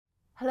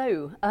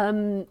Hello.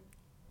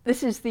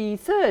 This is the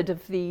third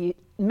of the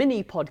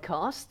mini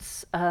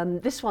podcasts.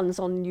 This one's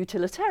on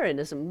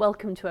utilitarianism.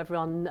 Welcome to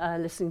everyone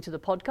listening to the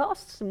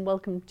podcasts, and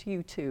welcome to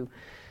you too.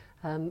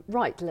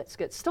 Right, let's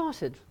get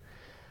started.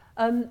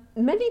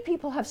 Many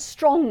people have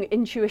strong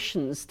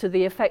intuitions to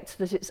the effect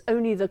that it's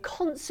only the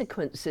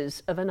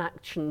consequences of an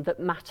action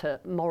that matter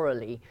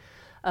morally.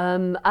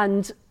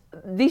 And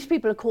these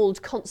people are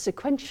called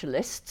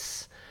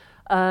consequentialists.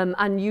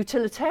 And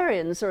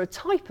utilitarians are a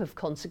type of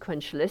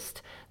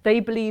consequentialist.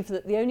 They believe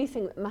that the only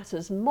thing that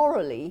matters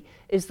morally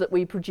is that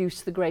we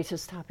produce the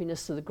greatest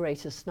happiness to the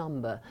greatest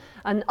number.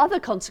 And other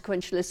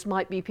consequentialists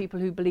might be people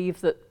who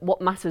believe that what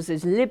matters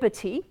is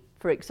liberty,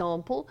 for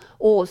example,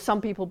 or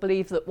some people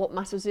believe that what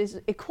matters is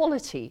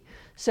equality.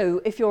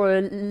 So if you're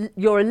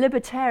a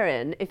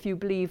libertarian, if you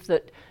believe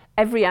that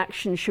every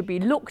action should be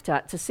looked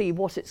at to see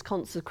what its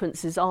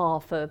consequences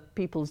are for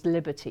people's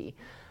liberty.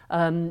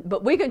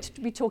 But we're going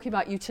to be talking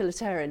about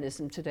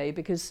utilitarianism today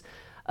because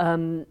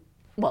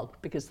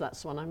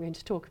that's the one I'm going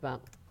to talk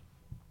about.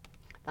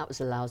 That was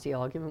a lousy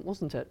argument,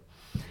 wasn't it?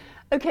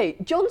 Okay,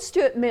 John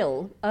Stuart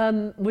Mill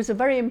was a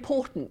very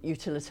important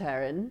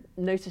utilitarian.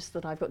 Notice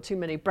that I've got too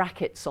many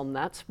brackets on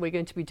that. We're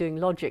going to be doing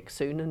logic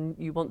soon, and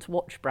you want to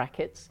watch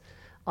brackets.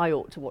 I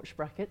ought to watch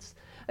brackets.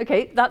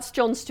 Okay, that's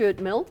John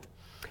Stuart Mill.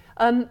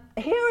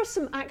 Here are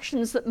some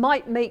actions that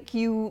might make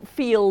you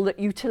feel that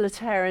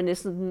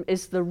utilitarianism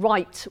is the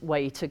right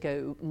way to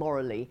go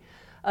morally.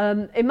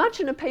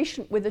 Imagine a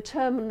patient with a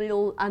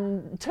terminal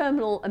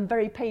and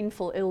very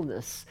painful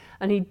illness,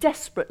 and he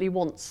desperately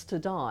wants to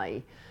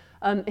die.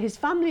 His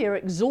family are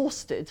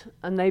exhausted,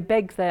 and they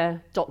beg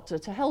their doctor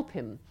to help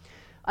him.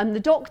 And the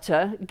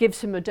doctor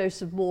gives him a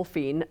dose of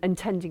morphine,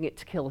 intending it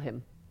to kill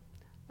him.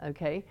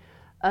 Okay?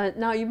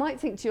 Now, you might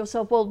think to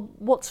yourself, well,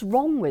 what's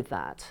wrong with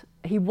that?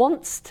 He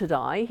wants to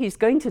die. He's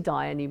going to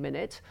die any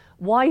minute.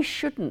 Why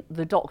shouldn't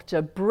the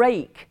doctor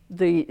break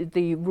the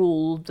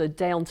rule, the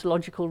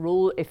deontological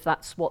rule, if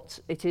that's what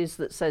it is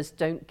that says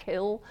don't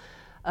kill?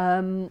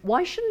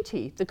 Why shouldn't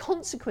he? The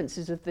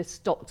consequences of this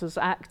doctor's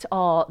act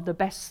are the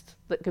best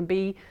that can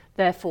be,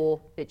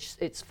 therefore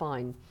it's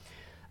fine.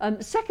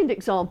 Second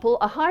example,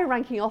 a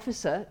high-ranking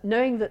officer,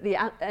 knowing that the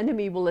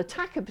enemy will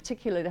attack a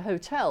particular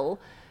hotel,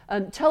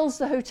 tells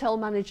the hotel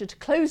manager to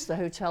close the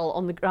hotel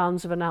on the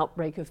grounds of an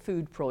outbreak of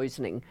food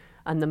poisoning,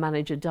 and the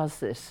manager does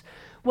this.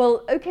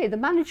 Well, okay, the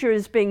manager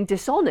is being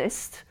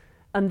dishonest,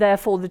 and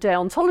therefore the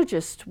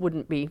deontologist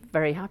wouldn't be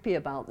very happy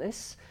about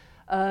this.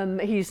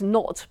 He's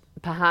not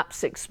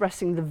perhaps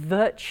expressing the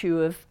virtue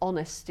of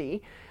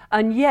honesty,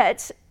 and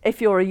yet,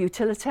 if you're a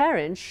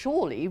utilitarian,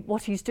 surely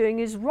what he's doing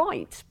is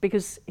right,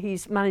 because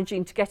he's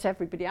managing to get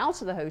everybody out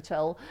of the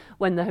hotel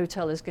when the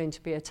hotel is going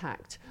to be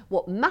attacked.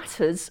 What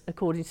matters,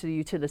 according to the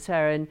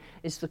utilitarian,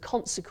 is the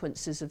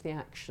consequences of the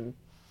action.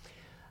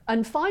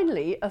 And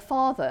finally, a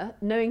father,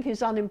 knowing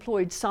his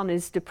unemployed son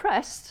is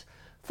depressed,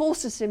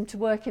 forces him to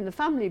work in the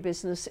family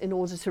business in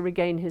order to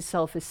regain his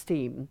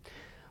self-esteem.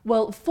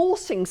 Well,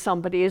 forcing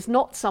somebody is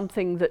not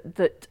something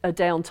that a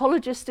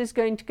deontologist is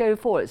going to go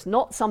for. It's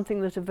not something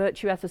that a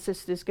virtue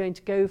ethicist is going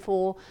to go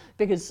for,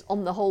 because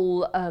on the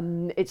whole,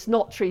 it's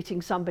not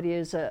treating somebody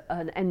as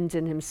an end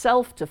in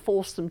himself to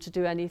force them to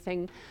do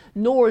anything,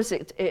 nor is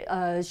it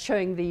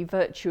showing the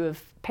virtue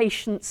of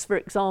patience, for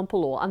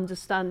example, or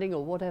understanding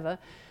or whatever.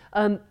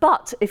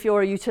 But if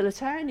you're a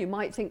utilitarian, you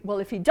might think, well,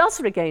 if he does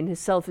regain his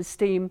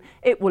self-esteem,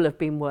 it will have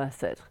been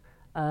worth it.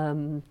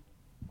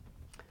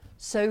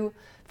 So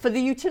for the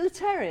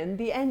utilitarian,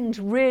 the end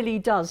really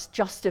does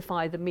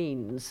justify the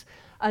means.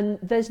 And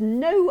there's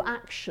no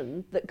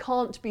action that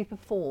can't be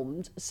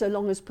performed so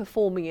long as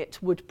performing it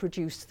would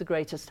produce the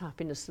greatest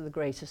happiness to the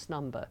greatest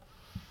number.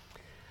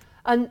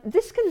 And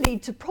this can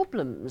lead to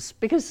problems,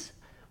 because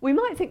we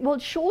might think, well,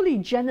 surely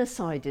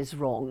genocide is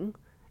wrong,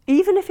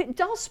 even if it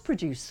does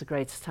produce the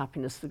greatest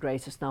happiness to the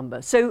greatest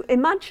number. So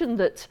imagine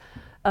that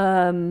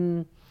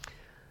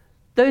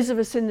those of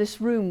us in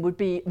this room would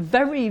be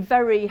very,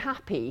 very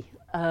happy.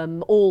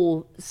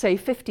 All, say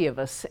 50 of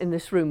us in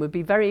this room would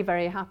be very,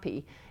 very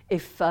happy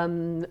if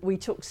we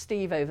took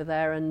Steve over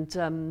there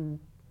and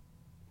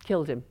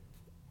killed him.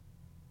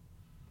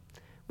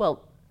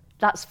 Well,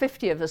 that's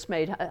 50 of us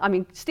made. I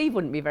mean, Steve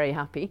wouldn't be very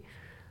happy,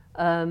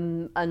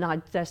 and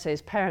I dare say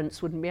his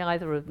parents wouldn't be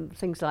either, of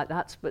things like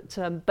that.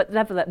 But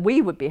nevertheless,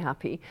 we would be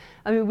happy.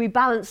 I mean, we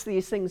balance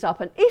these things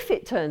up, and if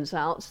it turns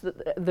out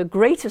that the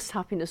greatest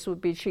happiness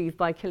would be achieved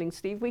by killing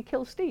Steve, we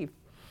kill Steve.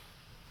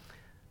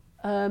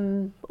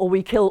 Or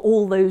we kill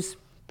all those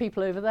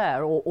people over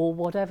there, or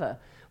whatever.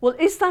 Well,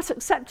 is that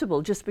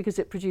acceptable just because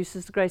it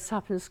produces the greatest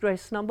happiness, the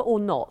greatest number, or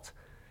not?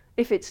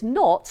 If it's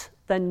not,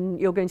 then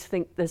you're going to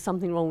think there's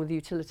something wrong with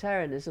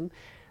utilitarianism.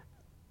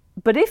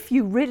 But if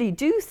you really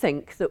do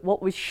think that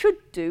what we should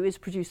do is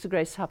produce the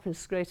greatest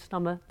happiness, the greatest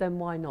number, then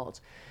why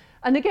not?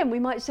 And again, we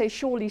might say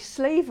surely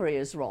slavery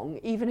is wrong,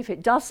 even if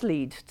it does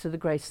lead to the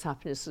greatest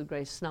happiness, the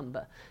greatest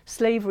number.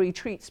 Slavery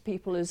treats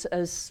people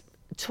as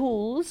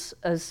tools,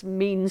 as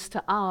means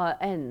to our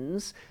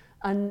ends,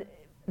 and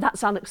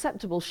that's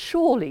unacceptable,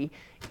 surely,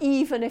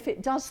 even if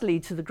it does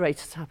lead to the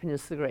greatest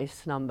happiness, the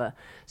greatest number.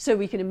 So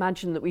we can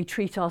imagine that we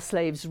treat our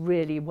slaves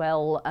really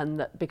well, and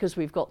that because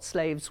we've got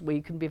slaves,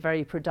 we can be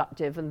very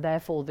productive, and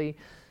therefore the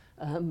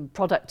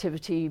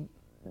productivity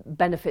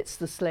benefits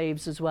the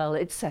slaves as well,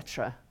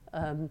 etc.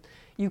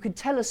 You could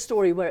tell a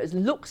story where it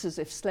looks as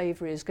if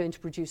slavery is going to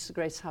produce the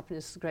greatest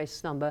happiness, the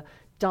greatest number.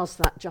 Does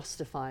that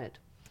justify it?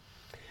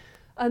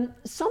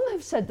 Some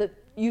have said that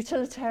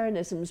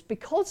utilitarianisms,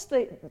 because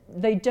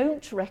they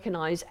don't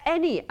recognise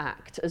any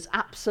act as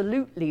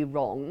absolutely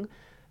wrong,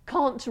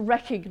 can't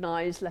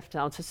recognise, left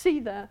out to sea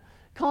there,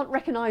 can't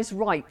recognise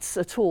rights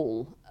at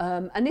all.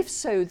 And if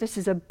so, this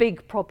is a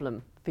big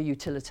problem for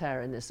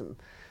utilitarianism,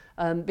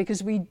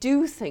 because we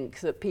do think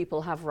that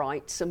people have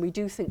rights, and we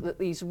do think that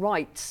these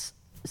rights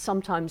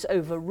sometimes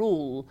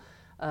overrule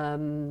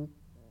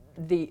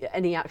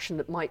any action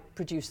that might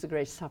produce the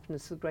greatest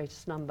happiness, the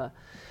greatest number.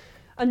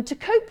 And to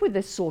cope with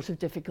this sort of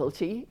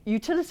difficulty,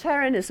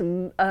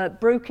 utilitarianism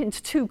broke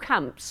into two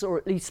camps, or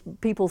at least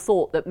people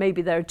thought that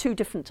maybe there are two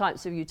different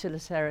types of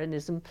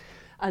utilitarianism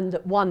and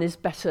that one is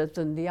better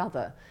than the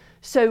other.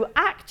 So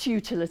act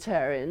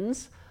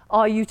utilitarians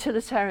are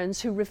utilitarians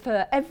who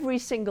refer every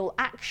single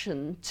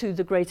action to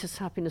the greatest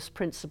happiness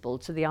principle,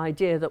 to the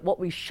idea that what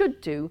we should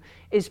do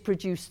is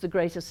produce the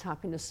greatest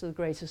happiness, the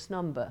greatest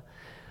number.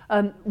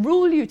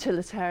 Rule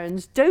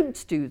utilitarians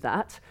don't do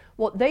that.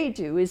 What they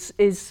do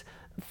is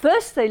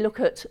first they look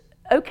at,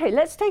 okay,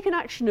 let's take an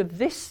action of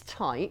this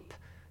type,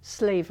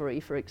 slavery,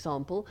 for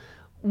example.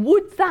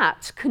 Would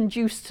that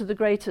conduce to the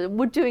greater,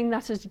 would doing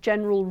that as a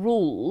general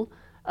rule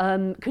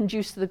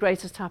conduce to the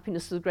greatest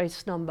happiness, the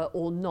greatest number,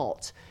 or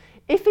not?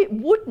 If it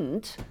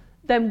wouldn't,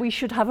 then we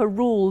should have a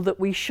rule that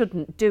we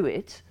shouldn't do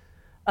it.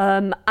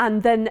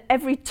 And then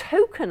every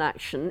token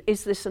action,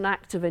 is this an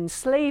act of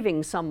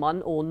enslaving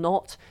someone or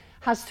not,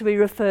 has to be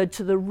referred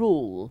to the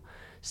rule.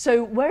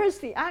 So whereas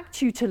the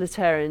act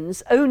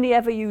utilitarians only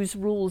ever use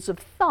rules of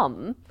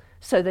thumb,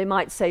 so they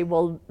might say,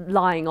 well,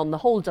 lying on the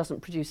whole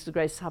doesn't produce the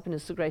greatest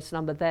happiness, the greatest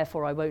number,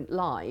 therefore I won't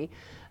lie.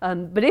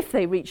 But if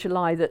they reach a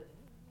lie that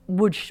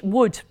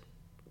would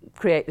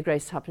create the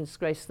greatest happiness, the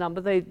greatest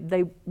number,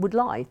 they would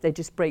lie. They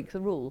just break the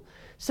rule.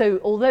 So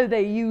although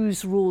they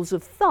use rules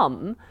of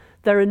thumb,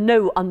 there are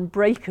no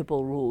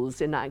unbreakable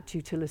rules in act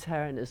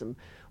utilitarianism.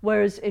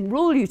 Whereas in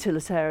rule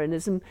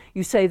utilitarianism,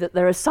 you say that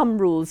there are some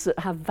rules that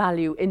have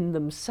value in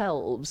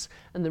themselves.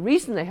 And the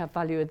reason they have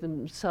value in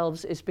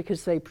themselves is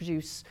because they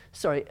produce,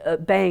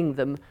 obeying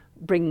them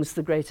brings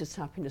the greatest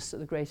happiness to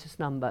the greatest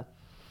number.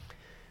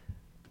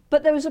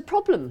 But there is a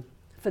problem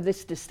for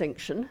this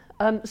distinction.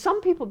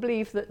 Some people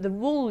believe that the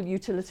rule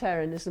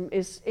utilitarianism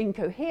is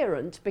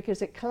incoherent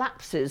because it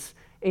collapses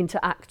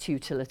into act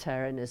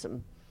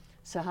utilitarianism.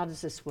 So how does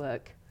this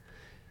work?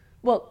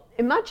 Well,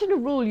 imagine a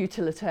rule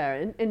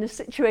utilitarian in a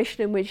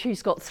situation in which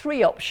he's got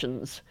three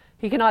options.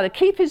 He can either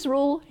keep his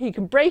rule, he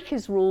can break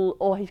his rule,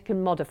 or he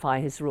can modify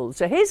his rule.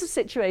 So here's a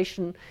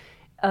situation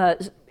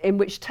in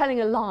which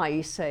telling a lie,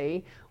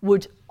 say,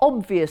 would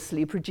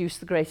obviously produce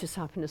the greatest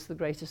happiness, the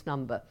greatest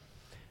number.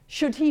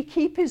 Should he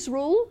keep his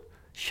rule?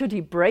 Should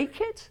he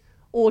break it?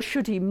 Or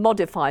should he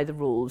modify the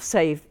rule?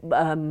 Say,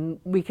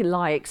 we can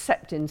lie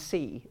except in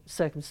C,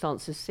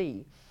 circumstances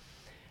C.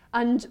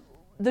 And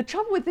the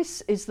trouble with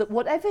this is that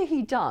whatever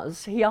he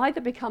does, he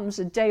either becomes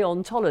a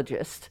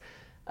deontologist,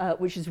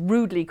 which is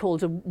rudely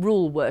called a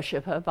rule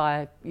worshipper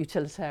by a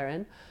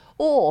utilitarian,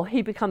 or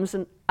he becomes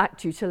an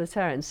act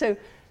utilitarian. So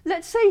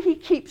let's say he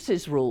keeps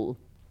his rule.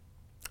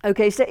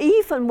 Okay, so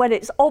even when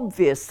it's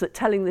obvious that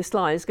telling this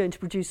lie is going to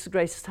produce the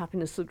greatest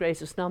happiness, the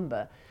greatest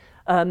number,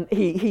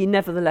 he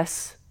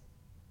nevertheless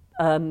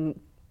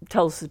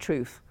tells the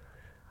truth.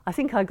 I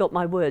think I got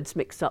my words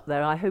mixed up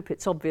there. I hope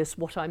it's obvious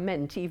what I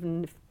meant,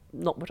 even if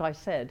not what I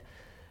said.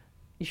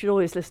 You should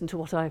always listen to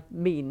what I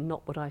mean,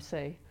 not what I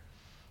say.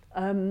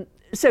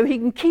 So he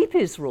can keep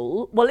his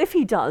rule. Well, if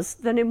he does,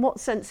 then in what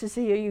sense is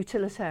he a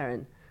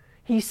utilitarian?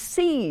 He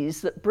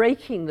sees that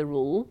breaking the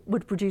rule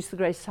would produce the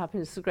greatest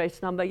happiness, the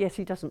greatest number, yet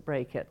he doesn't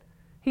break it.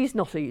 He's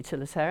not a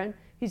utilitarian.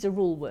 He's a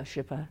rule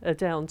worshipper, a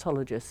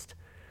deontologist.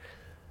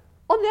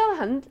 On the other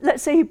hand,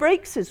 let's say he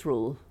breaks his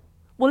rule.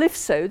 Well, if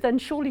so, then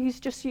surely he's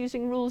just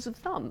using rules of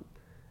thumb,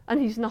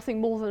 and he's nothing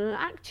more than an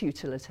act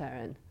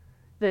utilitarian.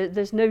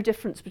 There's no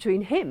difference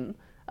between him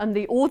and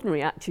the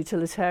ordinary act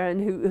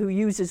utilitarian who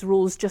uses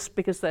rules just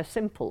because they're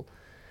simple.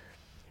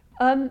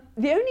 The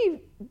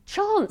only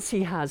chance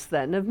he has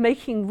then of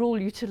making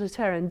rule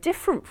utilitarian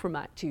different from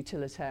act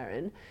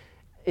utilitarianism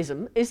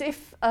is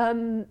if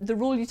the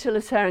rule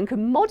utilitarian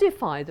can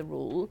modify the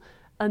rule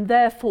and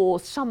therefore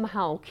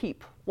somehow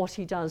keep what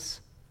he does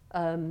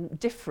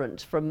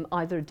different from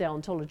either a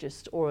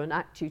deontologist or an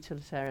act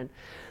utilitarian.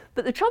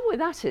 But the trouble with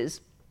that is,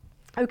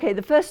 okay,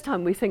 the first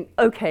time we think,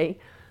 okay,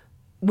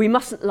 we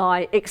mustn't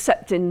lie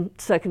except in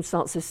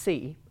circumstances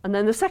C. And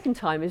then the second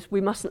time is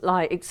we mustn't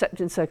lie except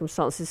in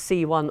circumstances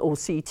C1 or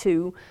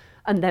C2.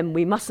 And then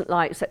we mustn't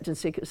lie except in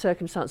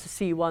circumstances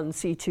C1,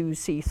 C2,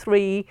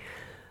 C3.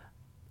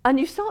 And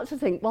you start to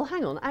think, well,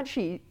 hang on,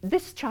 actually,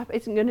 this chap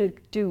isn't going to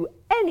do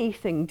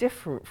anything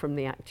different from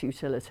the act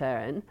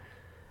utilitarian.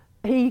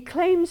 He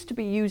claims to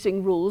be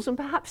using rules, and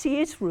perhaps he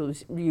is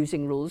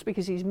using rules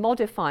because he's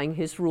modifying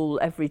his rule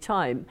every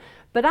time.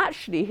 But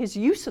actually, his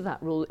use of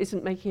that rule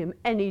isn't making him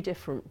any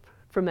different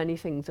from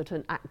anything that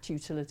an act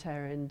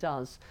utilitarian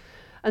does.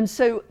 And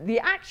so the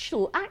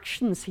actual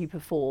actions he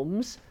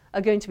performs are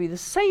going to be the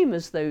same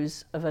as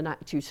those of an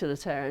act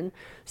utilitarian.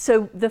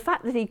 So the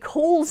fact that he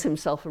calls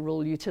himself a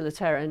rule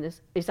utilitarian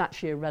is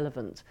actually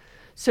irrelevant.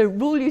 So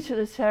rule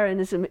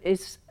utilitarianism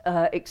is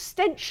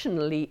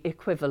extensionally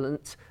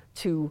equivalent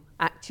to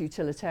act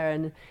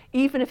utilitarian,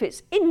 even if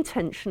it's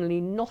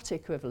intentionally not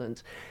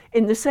equivalent.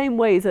 In the same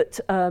way that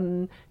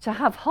to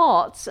have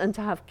hearts and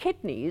to have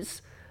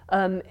kidneys,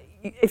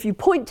 if you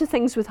point to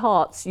things with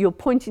hearts, you're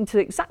pointing to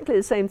exactly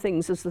the same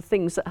things as the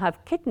things that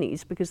have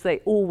kidneys, because they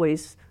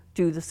always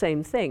do the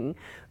same thing.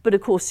 But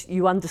of course,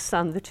 you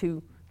understand the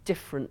two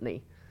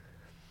differently.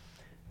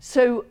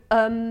 So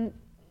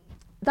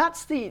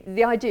that's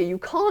the idea. You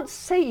can't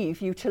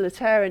save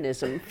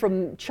utilitarianism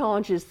from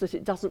charges that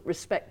it doesn't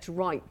respect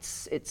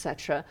rights,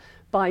 etc.,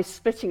 by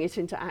splitting it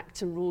into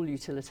act and rule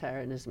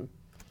utilitarianism.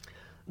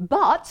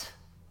 But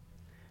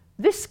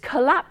this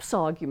collapse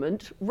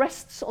argument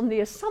rests on the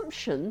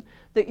assumption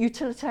that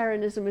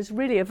utilitarianism is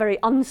really a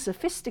very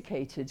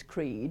unsophisticated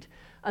creed,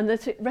 and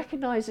that it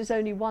recognises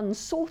only one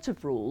sort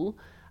of rule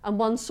and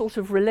one sort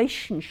of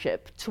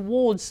relationship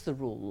towards the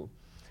rule.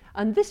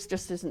 And this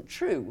just isn't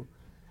true.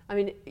 I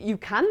mean, you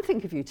can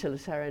think of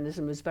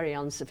utilitarianism as very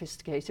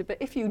unsophisticated, but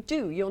if you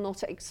do, you're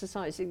not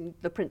exercising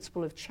the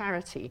principle of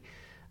charity.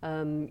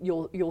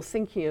 You're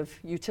thinking of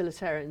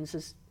utilitarians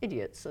as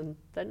idiots, and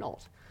they're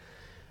not.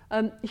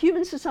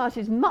 Human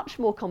society is much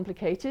more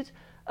complicated.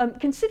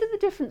 Consider the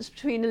difference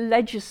between a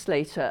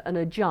legislator and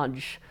a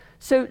judge.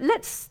 So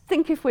let's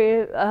think if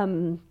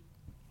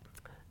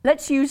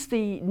let's use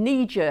the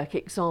knee-jerk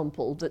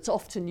example that's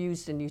often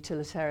used in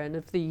utilitarian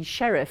of the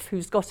sheriff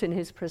who's got in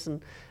his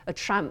prison a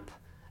tramp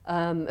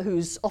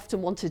who's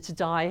often wanted to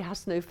die,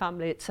 has no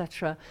family,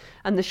 etc.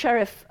 And the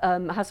sheriff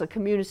has a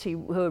community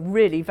who are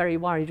really very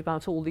worried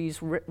about all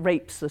these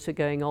rapes that are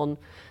going on.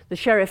 The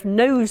sheriff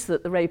knows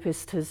that the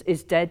rapist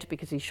is dead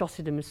because he shot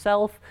him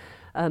himself,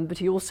 but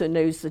he also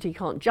knows that he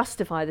can't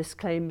justify this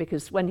claim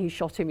because when he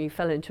shot him, he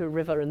fell into a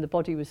river and the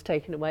body was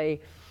taken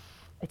away,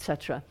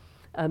 etc.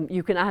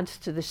 You can add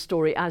to this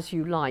story as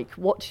you like.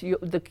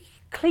 The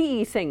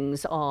key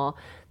things are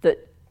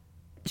that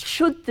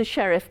should the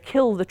sheriff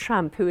kill the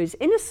tramp who is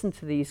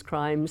innocent of these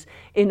crimes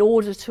in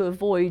order to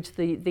avoid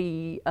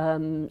the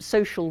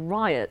social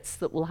riots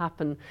that will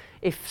happen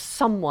if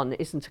someone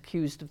isn't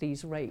accused of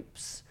these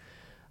rapes?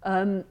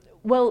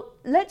 Well,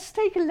 let's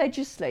take a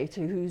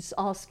legislator who's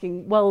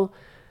asking, well,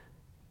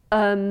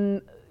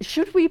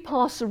 should we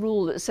pass a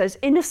rule that says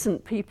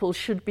innocent people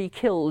should be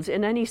killed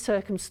in any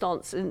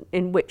circumstance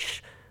in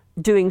which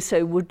doing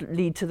so would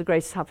lead to the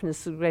greatest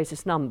happiness of the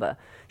greatest number?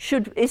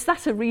 Is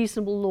that a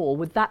reasonable law?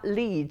 Would that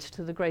lead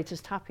to the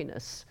greatest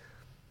happiness?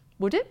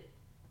 Would it?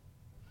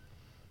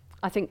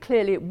 I think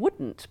clearly it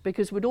wouldn't,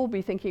 because we'd all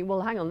be thinking,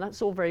 well, hang on,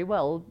 that's all very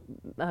well.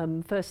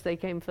 First they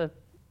came for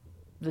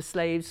the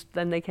slaves,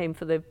 then they came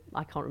for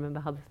I can't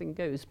remember how the thing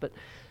goes, but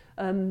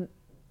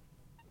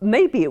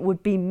maybe it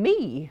would be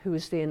me who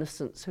was the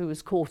innocent who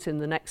was caught in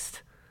the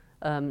next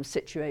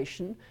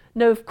situation.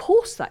 No, of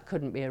course that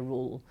couldn't be a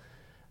rule.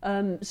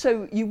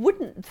 So you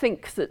wouldn't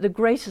think that the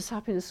greatest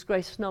happiness,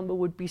 greatest number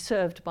would be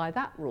served by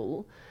that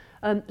rule.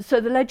 So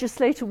the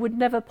legislator would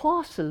never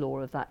pass a law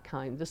of that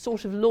kind. The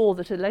sort of law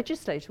that a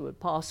legislator would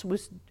pass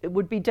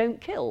would be don't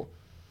kill.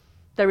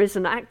 There is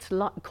an act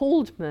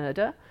called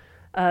murder.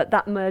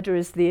 That murder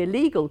is the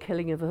illegal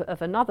killing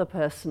of another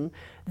person.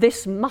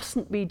 This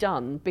mustn't be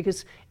done,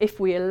 because if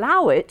we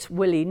allow it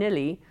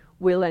willy-nilly,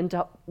 we'll end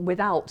up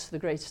without the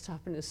greatest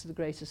happiness of the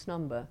greatest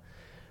number.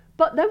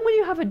 But then when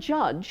you have a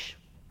judge,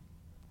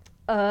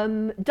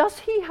 does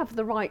he have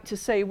the right to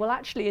say, well,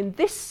 actually, in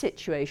this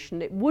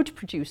situation, it would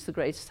produce the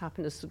greatest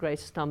happiness, the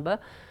greatest number?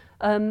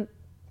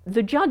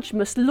 The judge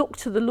must look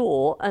to the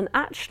law and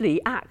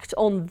actually act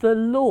on the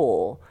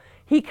law.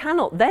 He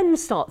cannot then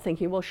start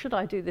thinking, well, should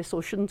I do this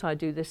or shouldn't I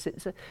do this?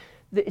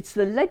 It's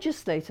the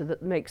legislator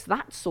that makes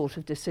that sort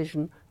of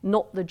decision,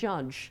 not the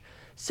judge.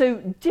 So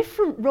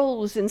different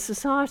roles in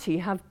society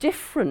have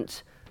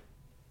different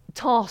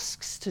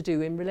tasks to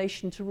do in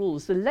relation to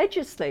rules. The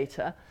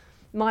legislator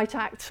might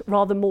act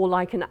rather more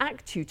like an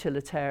act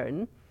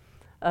utilitarian,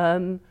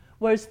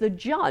 whereas the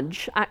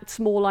judge acts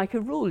more like a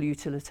rule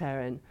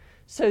utilitarian.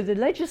 So the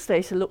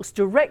legislator looks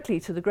directly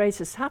to the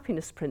greatest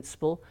happiness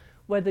principle,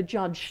 where the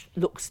judge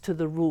looks to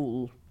the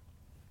rule.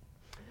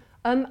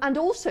 And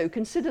also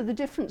consider the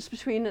difference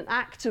between an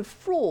act of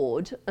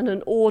fraud and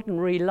an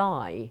ordinary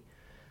lie.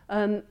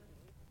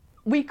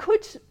 We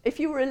could, if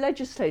you were a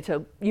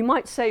legislator, you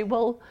might say,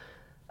 well,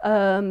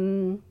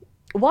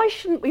 why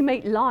shouldn't we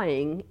make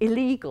lying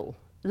illegal?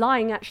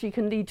 Lying actually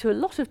can lead to a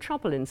lot of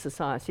trouble in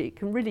society. It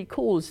can really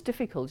cause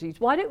difficulties.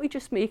 Why don't we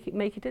just make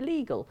it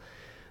illegal?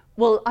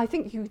 Well, I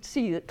think you would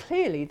see that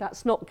clearly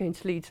that's not going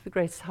to lead to the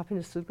greatest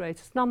happiness of the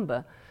greatest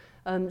number.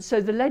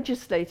 So the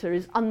legislator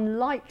is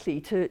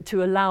unlikely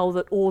to allow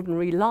that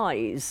ordinary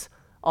lies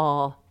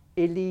are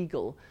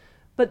illegal.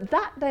 But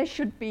that there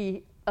should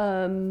be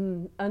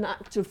an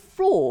act of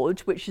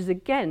fraud, which is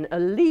again a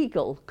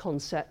legal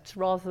concept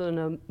rather than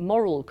a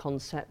moral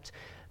concept.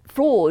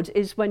 Fraud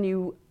is when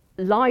you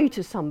lie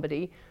to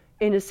somebody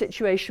in a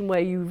situation where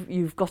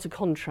you've got a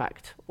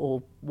contract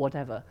or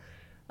whatever.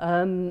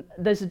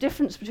 There's a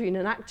difference between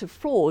an act of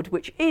fraud,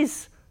 which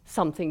is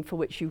something for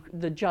which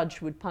the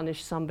judge would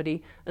punish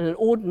somebody, and an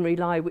ordinary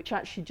lie, which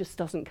actually just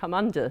doesn't come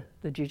under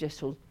the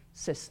judicial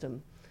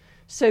system.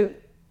 So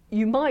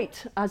you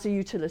might, as a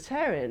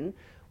utilitarian,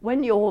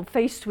 when you're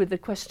faced with the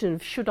question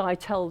of should I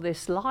tell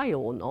this lie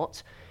or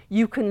not,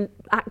 you can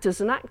act as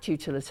an act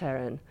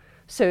utilitarian.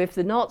 So if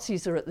the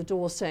Nazis are at the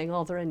door saying,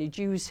 are there any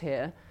Jews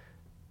here?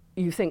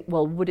 You think,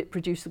 well, would it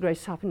produce the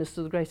greatest happiness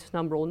to the greatest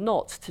number or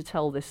not to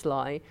tell this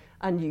lie?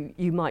 And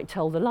you might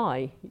tell the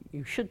lie.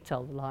 You should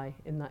tell the lie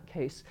in that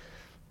case.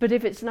 But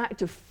if it's an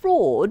act of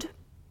fraud,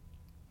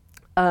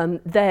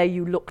 there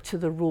you look to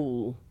the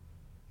rule.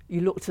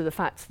 You look to the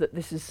fact that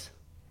this is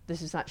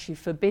actually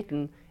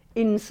forbidden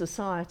in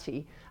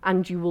society,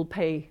 and you will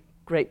pay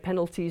great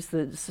penalties.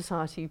 The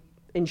society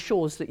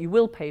ensures that you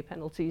will pay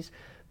penalties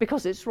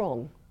because it's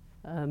wrong.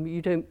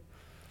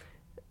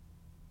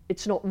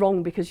 It's not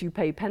wrong because you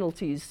pay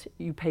penalties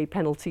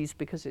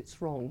because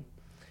it's wrong.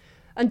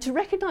 And to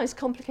recognise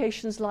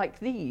complications like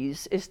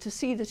these is to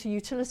see that a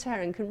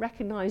utilitarian can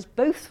recognise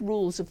both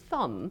rules of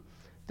thumb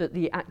that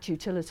the act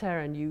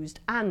utilitarian used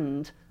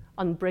and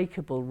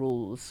unbreakable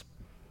rules,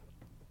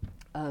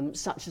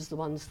 such as the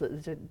ones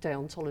that the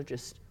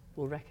deontologist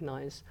will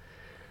recognise.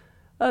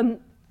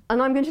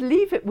 And I'm going to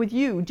leave it with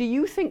you. Do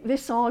you think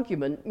this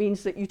argument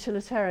means that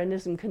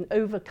utilitarianism can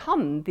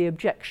overcome the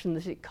objection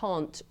that it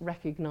can't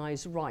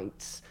recognise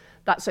rights?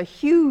 That's a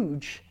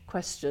huge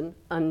question,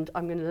 and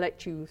I'm going to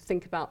let you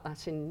think about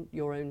that in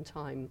your own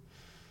time.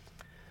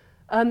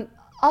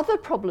 Other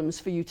problems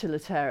for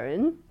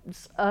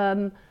utilitarians.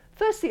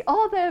 Firstly,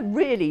 are there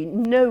really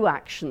no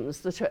actions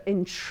that are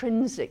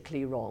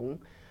intrinsically wrong?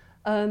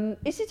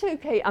 Is it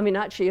okay? I mean,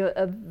 actually,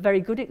 a very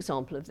good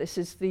example of this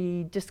is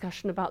the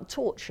discussion about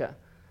torture.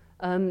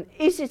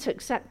 Is it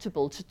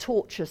acceptable to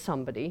torture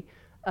somebody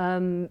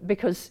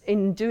because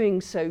in doing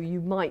so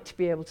you might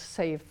be able to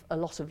save a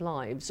lot of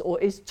lives? Or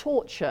is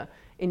torture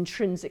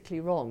intrinsically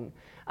wrong?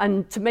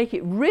 And to make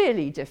it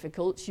really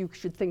difficult, you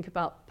should think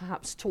about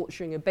perhaps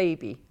torturing a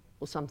baby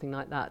or something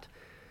like that.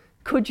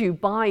 Could you,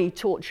 by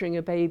torturing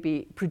a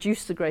baby,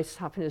 produce the greatest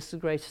happiness, the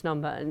greatest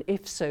number? And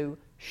if so,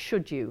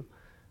 should you?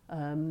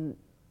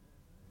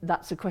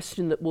 That's a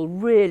question that will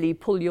really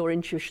pull your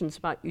intuitions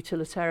about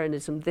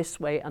utilitarianism this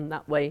way and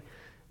that way,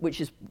 which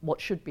is what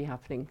should be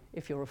happening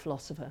if you're a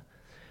philosopher.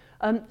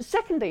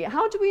 Secondly,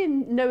 how do we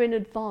know in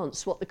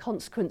advance what the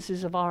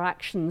consequences of our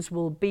actions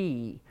will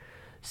be?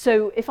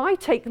 So if I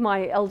take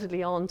my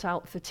elderly aunt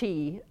out for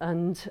tea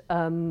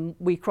and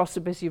we cross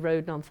a busy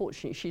road, and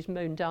unfortunately she's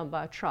mown down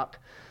by a truck,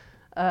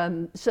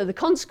 so the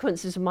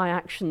consequences of my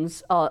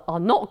actions are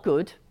not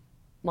good.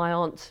 My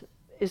aunt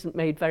isn't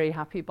made very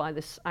happy by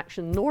this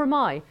action, nor am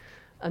I,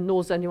 and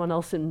nor's anyone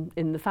else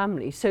in the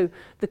family. So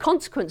the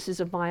consequences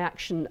of my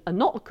action are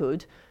not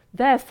good,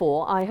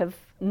 therefore I have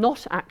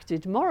not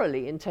acted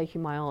morally in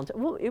taking my aunt.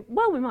 Well,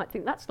 we might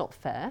think that's not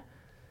fair,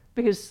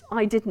 because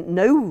I didn't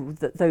know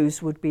that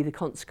those would be the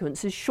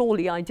consequences.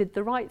 Surely I did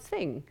the right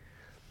thing.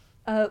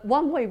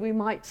 One way we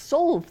might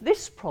solve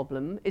this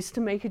problem is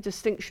to make a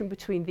distinction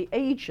between the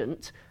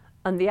agent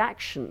and the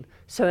action.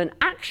 So an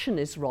action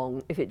is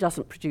wrong if it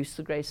doesn't produce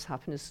the greatest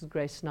happiness, the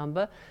greatest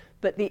number,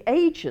 but the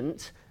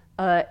agent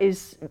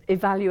is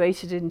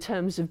evaluated in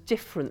terms of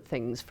different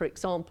things. For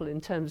example, in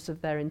terms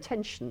of their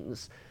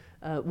intentions,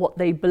 what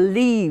they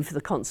believe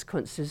the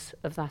consequences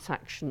of that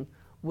action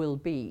will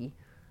be.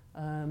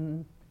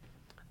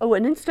 Oh,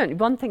 and incidentally,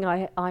 one thing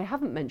I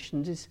haven't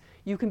mentioned is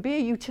you can be a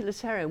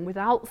utilitarian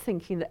without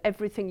thinking that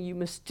everything you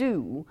must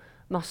do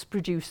must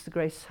produce the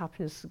greatest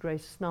happiness, the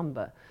greatest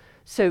number.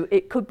 So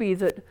it could be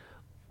that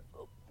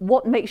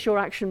what makes your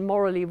action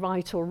morally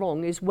right or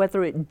wrong is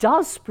whether it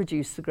does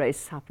produce the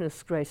greatest happiness,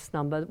 the greatest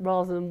number,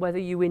 rather than whether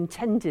you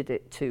intended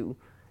it to,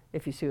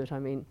 if you see what I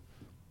mean.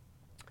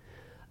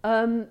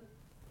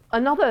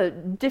 Another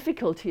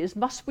difficulty is,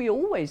 must we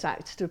always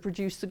act to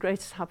produce the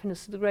greatest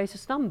happiness, the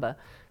greatest number?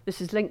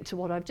 This is linked to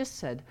what I've just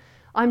said.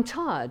 I'm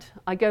tired.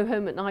 I go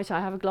home at night,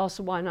 I have a glass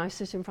of wine, I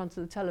sit in front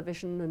of the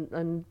television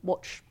and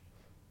watch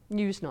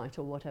Newsnight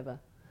or whatever.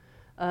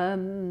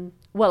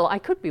 Well, I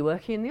could be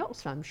working in the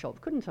Oxfam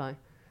shop, couldn't I?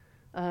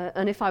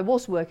 And if I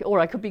was working, or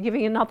I could be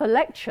giving another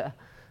lecture,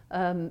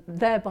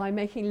 thereby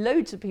making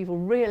loads of people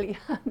really,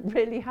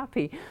 really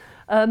happy.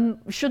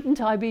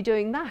 Shouldn't I be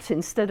doing that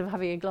instead of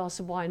having a glass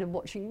of wine and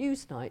watching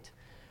Newsnight?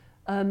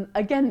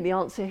 Again, the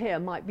answer here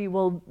might be,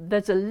 well,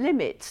 there's a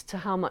limit to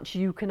how much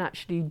you can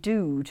actually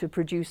do to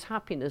produce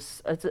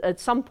happiness. At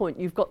some point,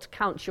 you've got to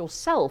count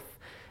yourself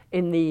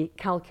in the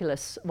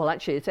calculus. Well,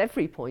 actually, it's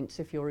every point.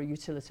 If you're a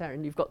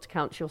utilitarian, you've got to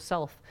count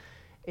yourself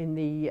in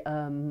the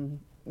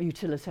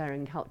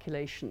utilitarian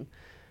calculation.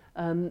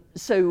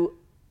 So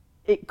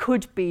it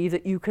could be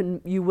that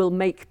you will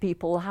make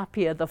people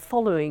happier the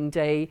following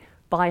day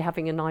by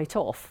having a night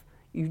off.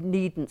 You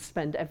needn't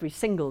spend every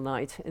single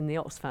night in the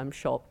Oxfam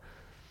shop.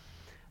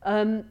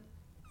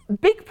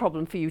 Big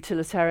problem for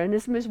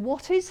utilitarianism is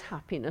what is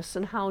happiness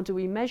and how do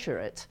we measure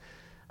it?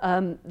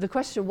 The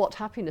question of what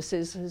happiness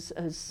is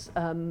has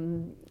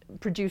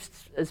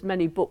produced as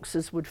many books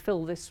as would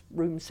fill this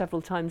room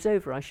several times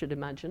over, I should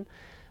imagine.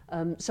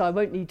 So I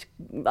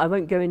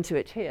won't go into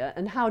it here.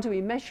 And how do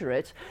we measure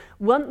it?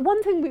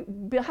 One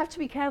thing we have to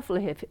be careful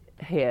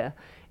here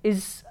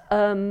is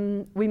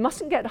we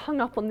mustn't get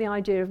hung up on the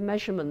idea of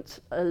measurement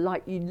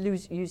like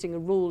using a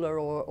ruler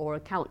or a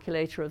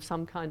calculator of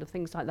some kind of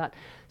things like that.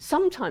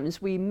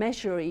 Sometimes we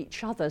measure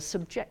each other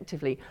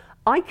subjectively.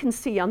 I can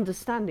see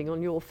understanding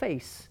on your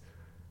face.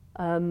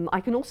 I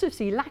can also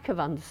see lack of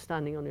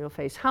understanding on your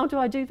face. How do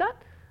I do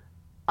that?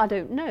 I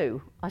don't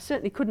know. I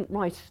certainly couldn't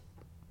write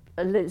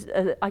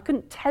I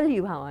couldn't tell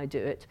you how I do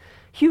it.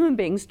 Human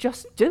beings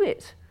just do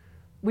it.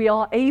 We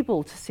are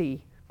able to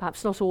see,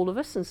 perhaps not all of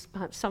us, and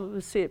perhaps some of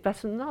us see it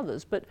better than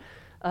others, but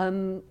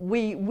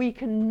we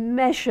can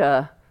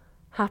measure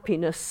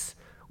happiness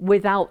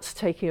without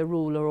taking a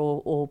ruler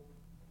or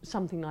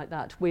something like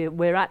that.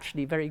 We're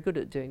actually very good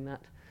at doing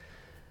that.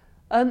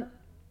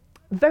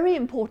 Very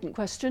important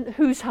question,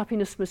 whose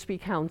happiness must be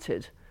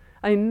counted?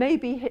 I mean,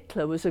 maybe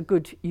Hitler was a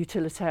good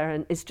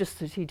utilitarian, it's just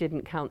that he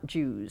didn't count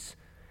Jews.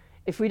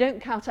 If we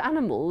don't count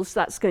animals,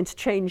 that's going to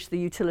change the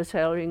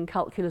utilitarian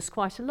calculus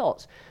quite a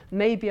lot.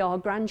 Maybe our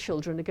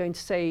grandchildren are going to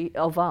say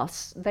of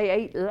us, they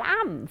ate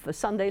lamb for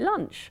Sunday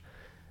lunch.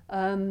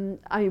 I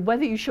mean,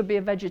 whether you should be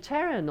a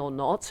vegetarian or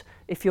not,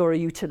 if you're a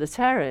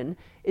utilitarian,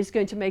 is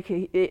going to make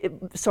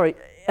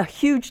a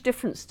huge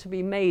difference to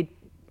be made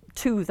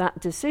to that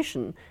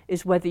decision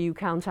is whether you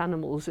count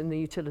animals in the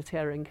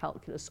utilitarian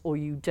calculus or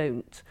you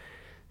don't.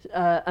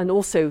 And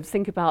also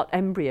think about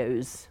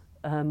embryos.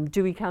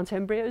 Do we count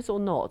embryos or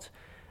not?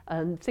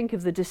 And think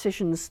of the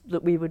decisions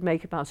that we would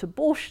make about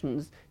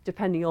abortions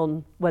depending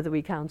on whether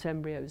we count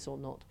embryos or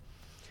not.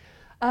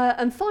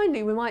 And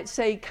finally, we might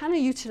say, can a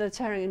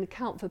utilitarian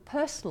account for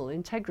personal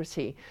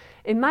integrity?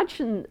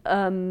 Imagine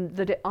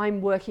that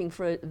I'm working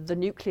for the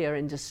nuclear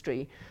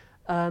industry,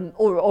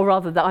 or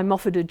rather that I'm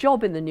offered a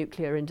job in the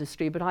nuclear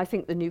industry, but I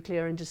think the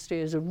nuclear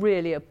industry is a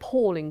really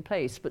appalling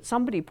place. But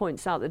somebody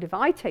points out that if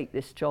I take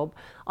this job,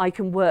 I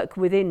can work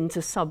within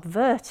to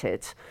subvert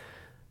it.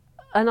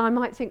 And I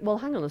might think, well,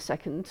 hang on a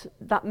second,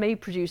 that may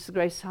produce the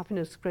greatest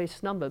happiness,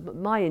 greatest number, but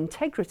my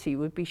integrity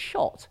would be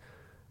shot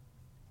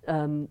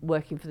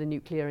working for the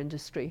nuclear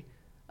industry.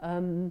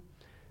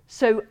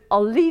 So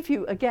I'll leave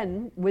you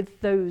again with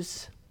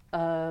those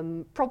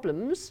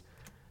problems.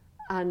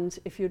 And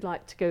if you'd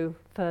like to go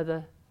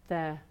further,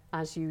 there,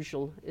 as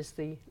usual, is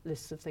the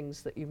list of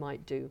things that you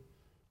might do.